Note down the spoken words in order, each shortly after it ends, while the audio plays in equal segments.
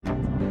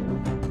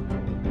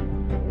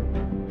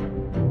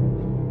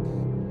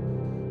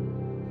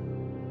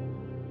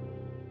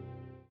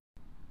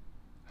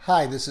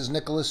Hi, this is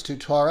Nicholas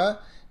Tutora,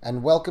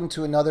 and welcome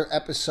to another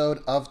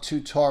episode of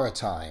Tutora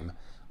Time.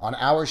 On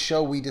our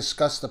show, we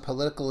discuss the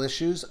political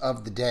issues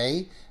of the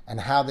day and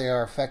how they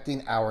are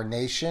affecting our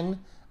nation,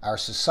 our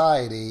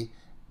society,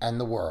 and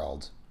the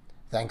world.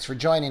 Thanks for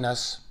joining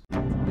us.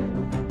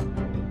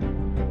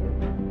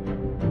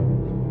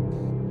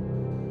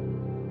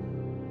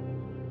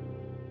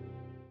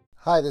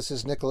 Hi, this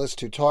is Nicholas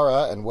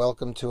Tutora, and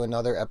welcome to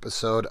another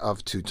episode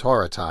of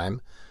Tutora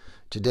Time.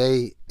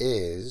 Today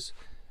is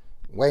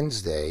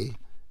Wednesday,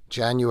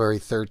 January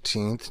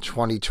 13th,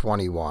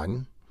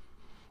 2021,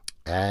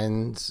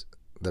 and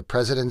the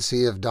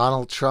presidency of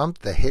Donald Trump,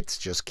 the hits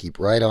just keep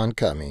right on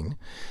coming.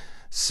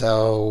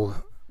 So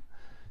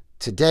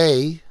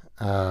today,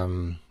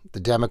 the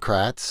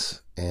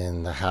Democrats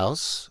in the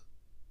House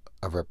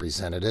of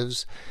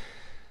Representatives,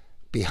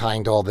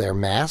 behind all their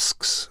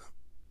masks,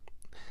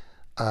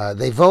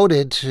 they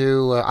voted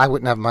to, I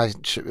wouldn't have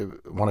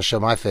want to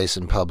show my face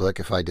in public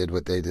if I did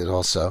what they did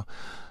also,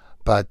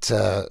 but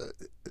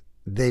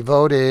they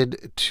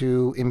voted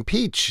to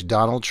impeach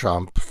Donald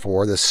Trump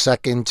for the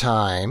second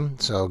time.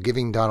 So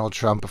giving Donald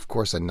Trump, of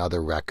course,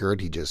 another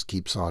record. He just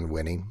keeps on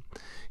winning.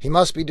 He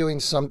must be doing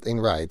something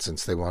right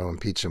since they want to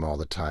impeach him all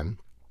the time.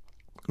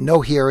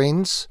 No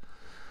hearings,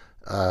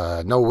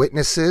 no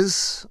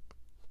witnesses,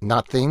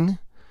 nothing.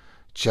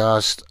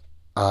 Just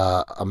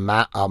a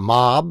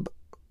mob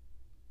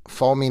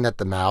foaming at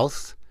the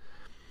mouth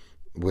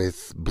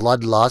with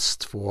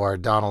bloodlust for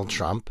Donald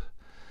Trump.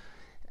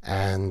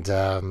 And,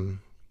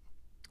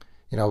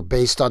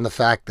 based on the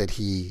fact that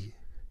the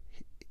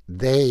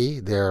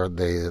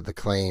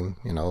claim,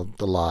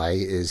 the lie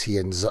is he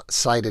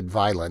incited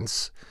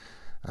violence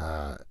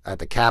at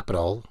the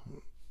Capitol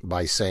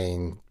by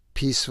saying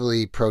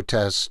peacefully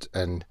protest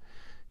and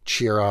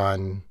cheer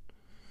on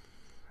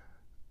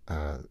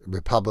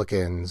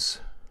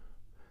Republicans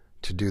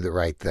to do the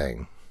right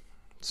thing.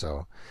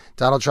 So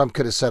Donald Trump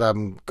could have said,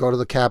 go to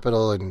the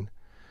Capitol and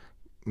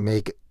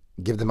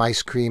give them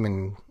ice cream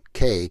and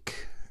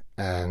cake,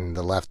 and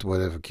the left would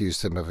have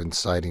accused him of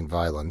inciting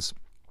violence.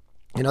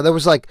 There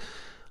was like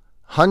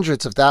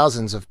hundreds of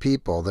thousands of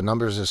people. The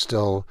numbers are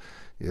still,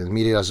 the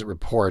media doesn't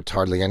report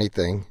hardly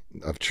anything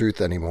of truth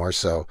anymore,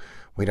 so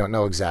we don't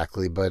know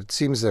exactly, but it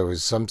seems there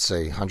was, some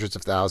say hundreds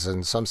of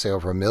thousands, some say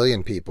over 1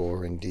 million people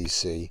were in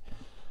D.C.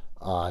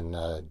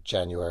 on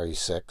January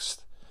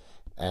 6th,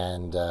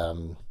 and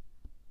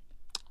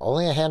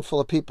only a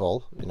handful of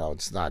people,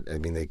 it's not,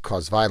 they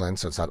cause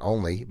violence, so it's not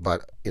only,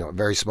 but, a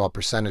very small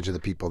percentage of the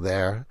people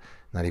there,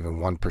 not even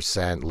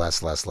 1%,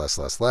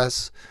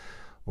 less,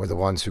 were the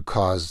ones who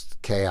caused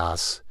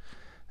chaos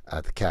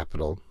at the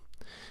Capitol.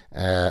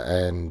 Yet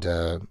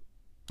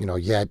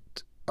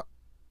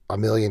 1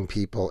 million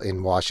people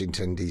in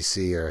Washington,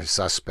 D.C. are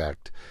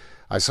suspect.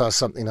 I saw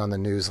something on the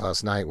news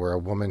last night where a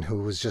woman who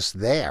was just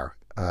there,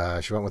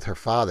 she went with her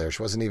father.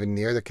 She wasn't even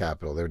near the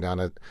Capitol. They were down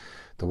at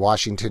the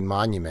Washington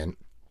Monument.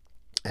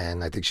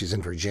 And I think she's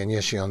in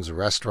Virginia. She owns a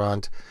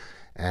restaurant.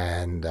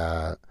 And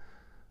the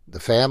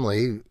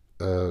family,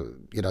 they're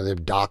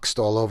doxxed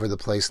all over the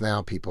place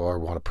now. People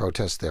want to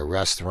protest their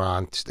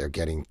restaurant. They're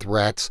getting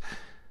threats.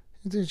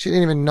 She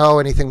didn't even know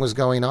anything was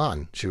going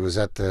on. She was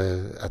at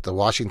the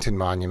Washington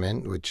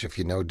Monument, which, if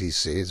you know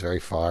D.C., is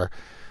very far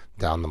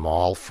down the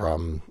mall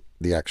from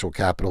the actual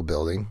Capitol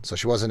building. So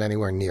she wasn't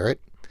anywhere near it.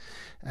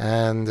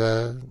 And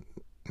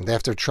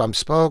after Trump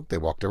spoke, they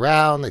walked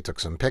around, they took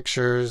some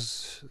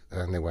pictures,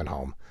 and they went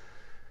home.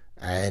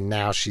 And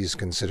now she's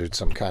considered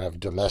some kind of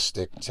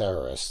domestic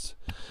terrorist.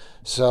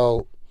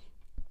 So,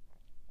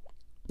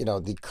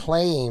 the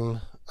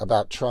claim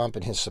about Trump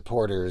and his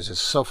supporters is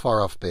so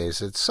far off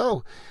base. It's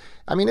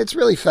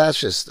really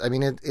fascist.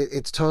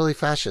 It's totally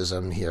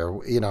fascism here.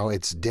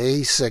 It's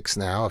day 6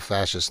 now of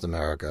fascist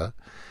America.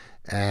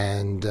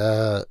 And,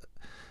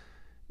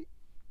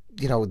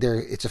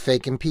 it's a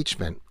fake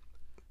impeachment.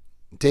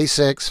 Day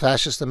 6,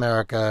 fascist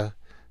America,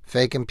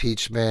 fake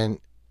impeachment,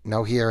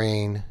 no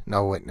hearing,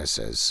 no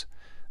witnesses.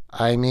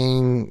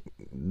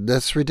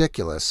 That's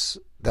ridiculous.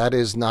 That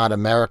is not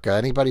America.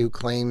 Anybody who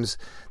claims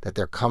that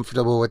they're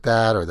comfortable with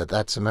that or that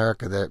that's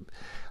America,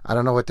 I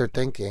don't know what they're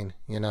thinking.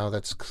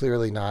 That's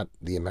clearly not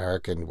the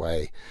American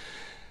way.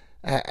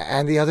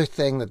 And the other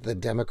thing that the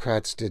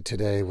Democrats did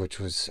today, which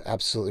was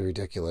absolutely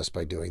ridiculous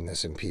by doing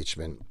this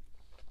impeachment,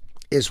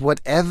 is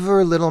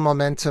whatever little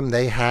momentum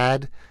they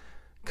had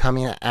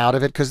coming out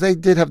of it, because they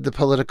did have the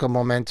political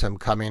momentum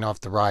coming off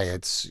the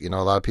riots. A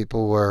lot of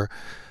people were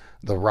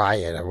the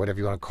riot, or whatever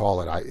you want to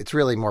call it. It's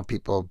really more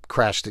people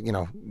crashed,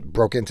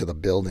 broke into the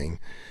building,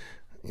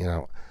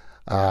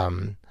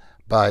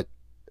 but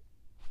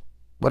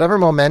whatever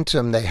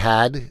momentum they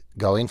had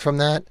going from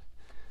that,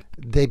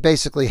 they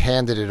basically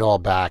handed it all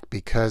back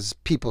because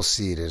people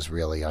see it as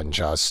really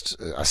unjust.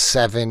 A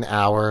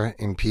 7-hour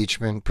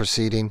impeachment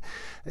proceeding,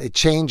 it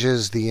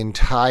changes the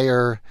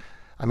entire,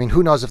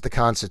 who knows if the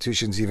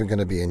Constitution's even going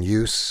to be in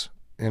use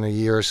in a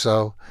year or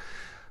so.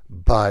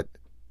 But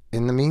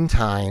in the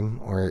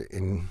meantime, or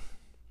in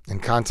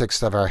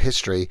context of our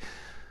history,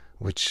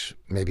 which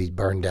may be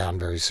burned down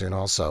very soon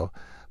also,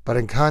 But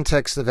in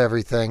context of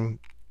everything,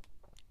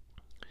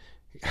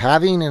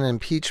 having an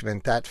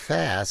impeachment that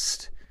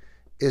fast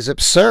is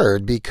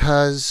absurd,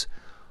 because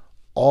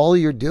all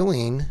you're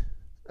doing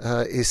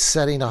is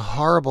setting a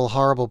horrible,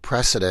 horrible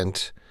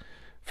precedent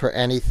for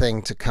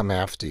anything to come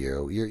after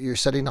you. You're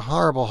setting a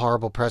horrible,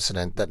 horrible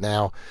precedent that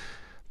now,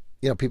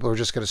 people are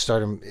just going to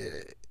start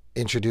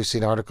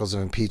introducing articles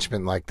of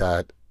impeachment like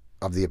that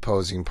of the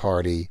opposing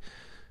party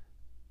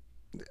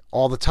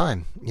all the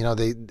time.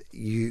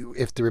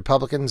 If the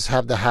Republicans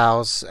have the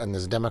House and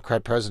there's a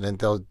Democrat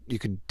president, you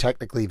could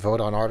technically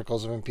vote on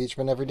articles of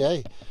impeachment every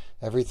day.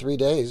 Every 3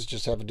 days,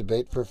 just have a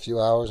debate for a few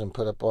hours and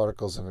put up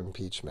articles of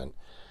impeachment.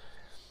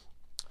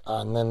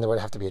 And then there would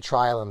have to be a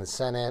trial in the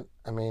Senate.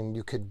 I mean,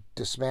 you could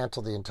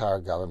dismantle the entire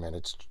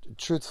government.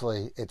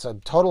 Truthfully, it's a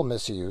total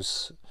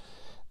misuse.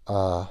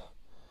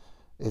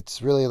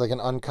 It's really like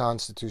an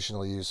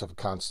unconstitutional use of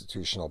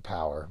constitutional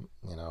power.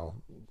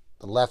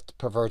 The left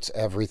perverts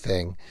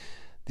everything.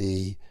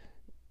 The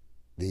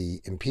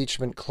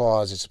impeachment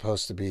clause is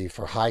supposed to be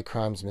for high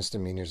crimes,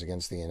 misdemeanors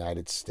against the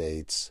United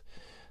States.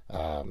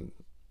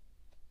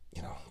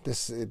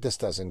 This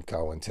doesn't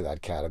go into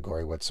that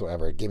category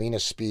whatsoever. Giving a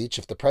speech,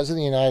 if the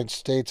President of the United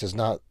States is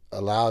not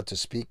allowed to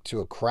speak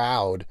to a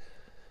crowd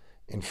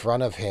in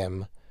front of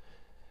him,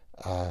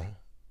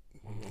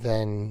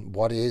 then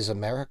what is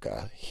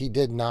America? He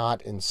did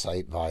not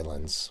incite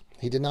violence.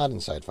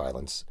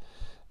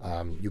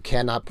 You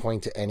cannot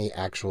point to any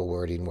actual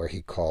wording where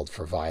he called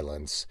for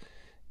violence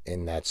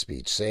in that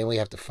speech. Saying we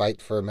have to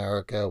fight for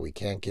America, we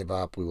can't give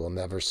up, we will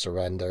never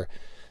surrender.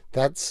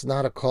 That's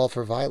not a call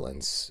for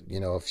violence.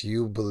 If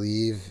you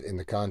believe in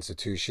the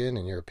Constitution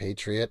and you're a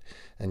patriot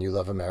and you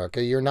love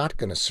America, you're not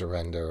going to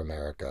surrender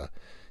America.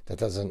 That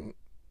doesn't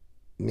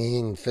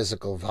mean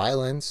physical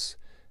violence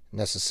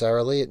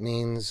necessarily. It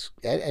means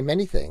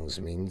many things.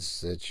 It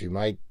means that you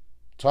might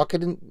talk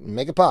it and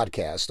make a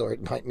podcast, or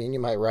it might mean you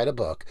might write a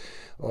book,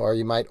 or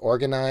you might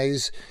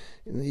organize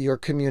your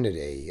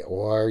community,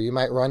 or you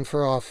might run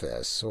for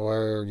office,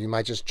 or you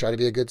might just try to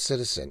be a good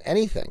citizen.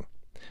 Anything.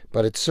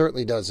 But it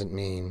certainly doesn't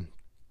mean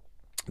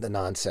the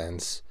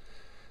nonsense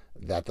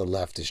that the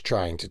left is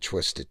trying to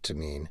twist it to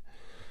mean.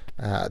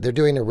 They're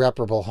doing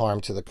irreparable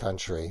harm to the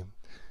country.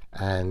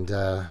 And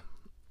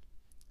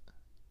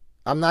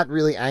I'm not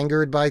really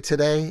angered by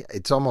today.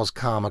 It's almost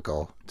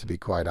comical, to be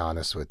quite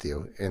honest with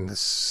you. In the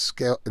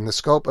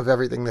scope of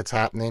everything that's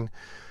happening,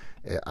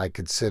 I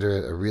consider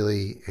it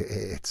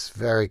it's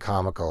very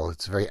comical.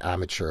 It's a very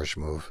amateurish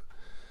move.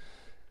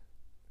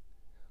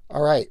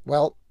 All right,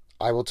 well,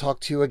 I will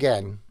talk to you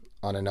again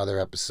on another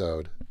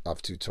episode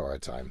of Tutora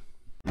Time.